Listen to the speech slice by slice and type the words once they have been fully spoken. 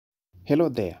Hello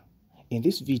there. In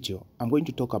this video, I'm going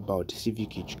to talk about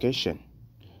civic education,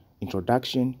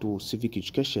 introduction to civic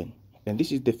education. And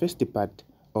this is the first part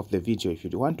of the video. If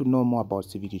you want to know more about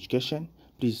civic education,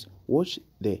 please watch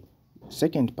the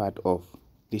second part of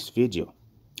this video.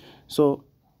 So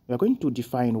we are going to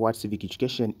define what civic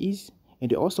education is,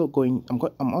 and I'm also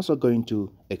going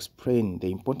to explain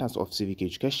the importance of civic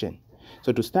education.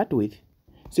 So to start with,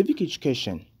 civic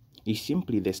education is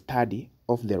simply the study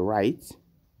of the rights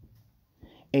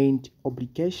and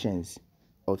obligations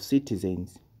of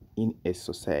citizens in a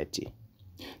society.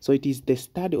 So it is the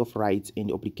study of rights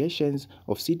and obligations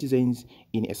of citizens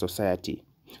in a society.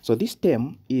 So this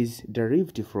term is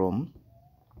derived from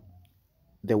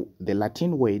the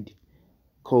Latin word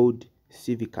called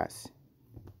civicus,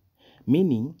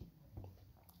 meaning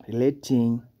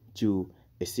relating to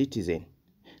a citizen.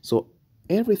 So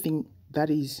everything that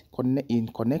is in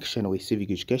connection with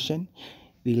civic education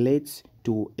relates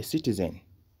to a citizen.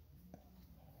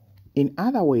 In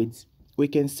other words, we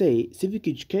can say civic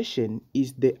education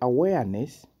is the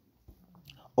awareness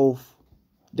of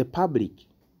the public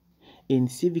in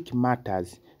civic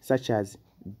matters such as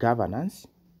governance,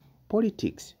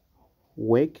 politics,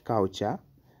 work culture,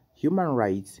 human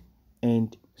rights,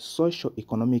 and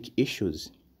socio-economic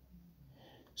issues.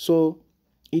 So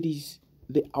it is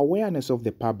the awareness of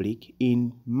the public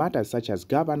in matters such as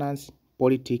governance,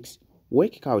 politics,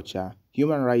 work culture,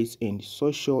 human rights, and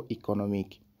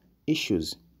socio-economic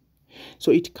issues.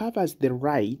 So it covers the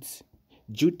rights,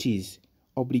 duties,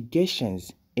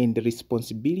 obligations, and the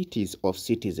responsibilities of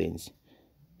citizens.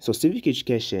 So civic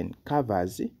education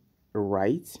covers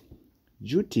rights,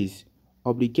 duties,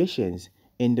 obligations,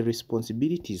 and the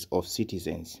responsibilities of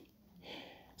citizens.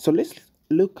 So let's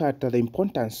look at the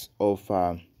importance of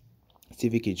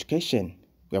civic education.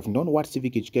 We have known what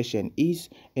civic education is,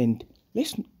 and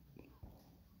let's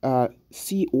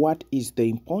see what is the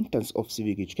importance of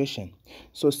civic education.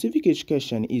 So civic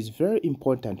education is very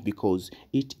important because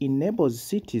it enables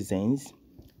citizens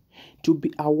to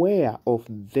be aware of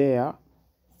their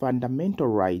fundamental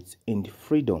rights and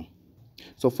freedom.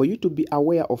 So for you to be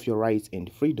aware of your rights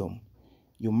and freedom,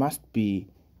 you must be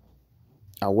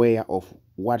aware of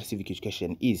what civic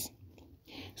education is.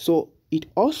 So it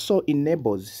also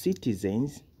enables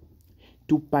citizens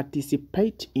to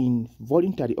participate in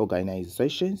voluntary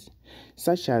organizations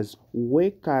such as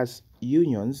workers'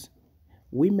 unions,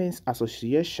 women's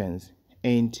associations,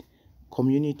 and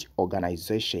community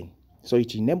organizations. So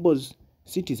it enables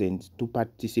citizens to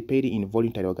participate in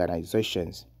voluntary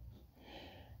organizations.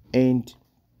 And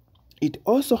it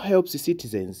also helps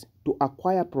citizens to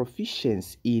acquire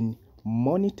proficiency in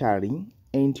monitoring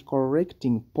and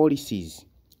correcting policies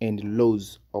and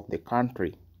laws of the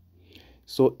country.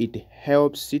 So it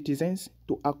helps citizens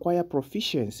to acquire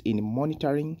proficiency in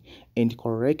monitoring and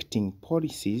correcting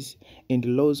policies and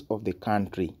laws of the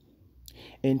country.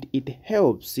 And it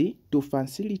helps to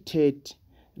facilitate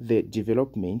the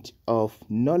development of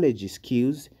knowledge,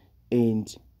 skills,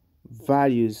 and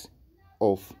values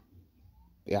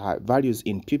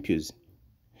in pupils.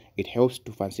 It helps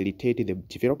to facilitate the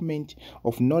development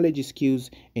of knowledge, skills,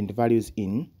 and values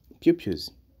in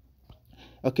pupils.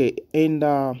 Okay, and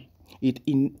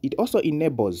it also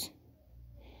enables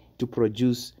to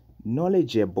produce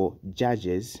knowledgeable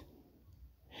judges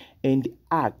and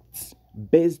acts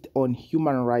based on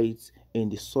human rights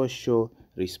and social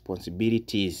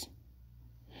responsibilities.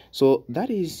 So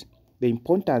that is the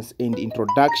importance and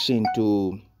introduction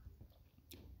to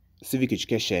civic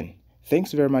education.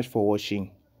 Thanks very much for watching.